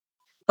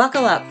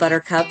Buckle up,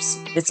 Buttercups.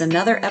 It's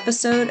another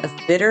episode of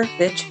Bitter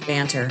Bitch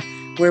Banter,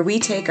 where we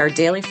take our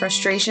daily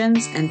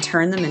frustrations and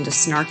turn them into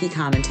snarky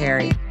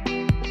commentary.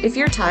 If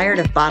you're tired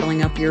of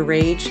bottling up your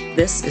rage,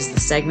 this is the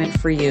segment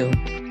for you.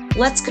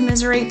 Let's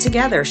commiserate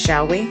together,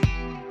 shall we?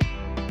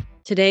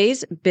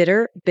 Today's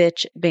Bitter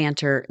Bitch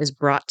Banter is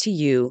brought to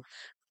you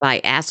by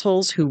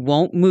assholes who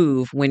won't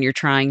move when you're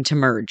trying to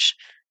merge.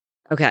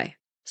 Okay,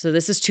 so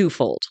this is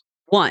twofold.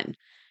 One,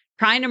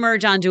 trying to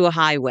merge onto a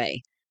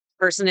highway.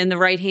 Person in the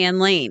right-hand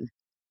lane.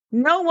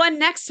 No one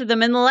next to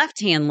them in the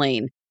left-hand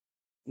lane.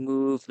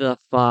 Move the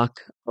fuck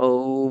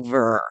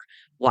over.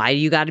 Why do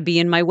you got to be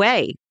in my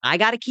way? I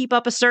got to keep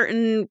up a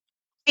certain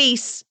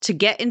pace to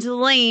get into the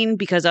lane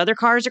because other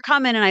cars are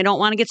coming and I don't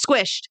want to get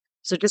squished.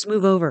 So just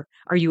move over.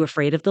 Are you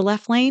afraid of the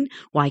left lane?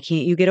 Why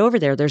can't you get over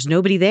there? There's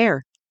nobody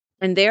there.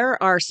 And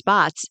there are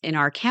spots in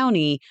our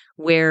county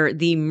where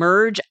the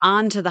merge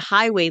onto the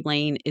highway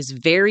lane is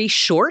very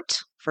short.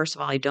 First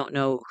of all, I don't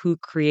know who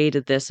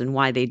created this and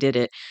why they did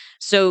it.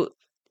 So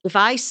if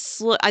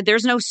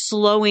there's no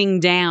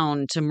slowing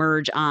down to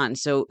merge on.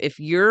 So if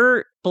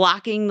you're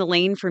blocking the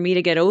lane for me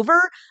to get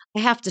over, I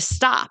have to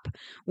stop.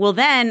 Well,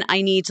 then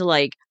I need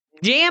to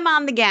jam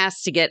on the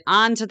gas to get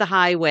onto the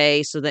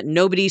highway so that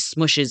nobody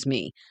smushes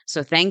me.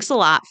 So thanks a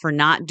lot for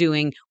not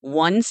doing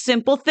one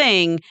simple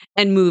thing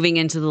and moving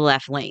into the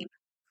left lane.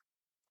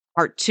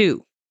 Part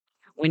 2.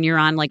 When you're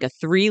on a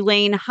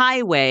 3-lane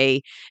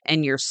highway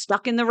and you're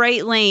stuck in the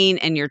right lane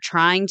and you're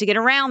trying to get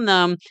around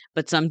them,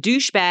 but some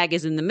douchebag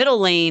is in the middle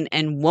lane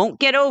and won't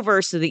get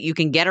over so that you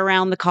can get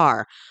around the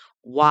car.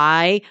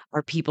 Why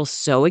are people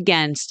so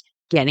against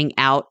getting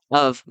out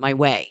of my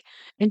way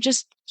and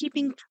just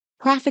keeping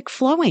traffic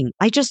flowing?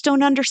 I just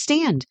don't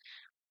understand.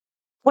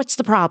 What's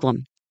the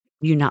problem?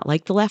 Do you not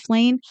like the left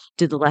lane?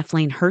 Did the left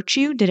lane hurt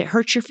you? Did it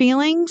hurt your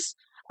feelings?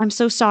 I'm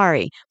so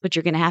sorry, but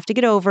you're going to have to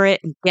get over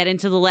it and get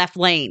into the left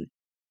lane.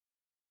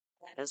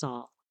 That is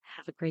all.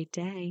 Have a great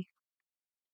day.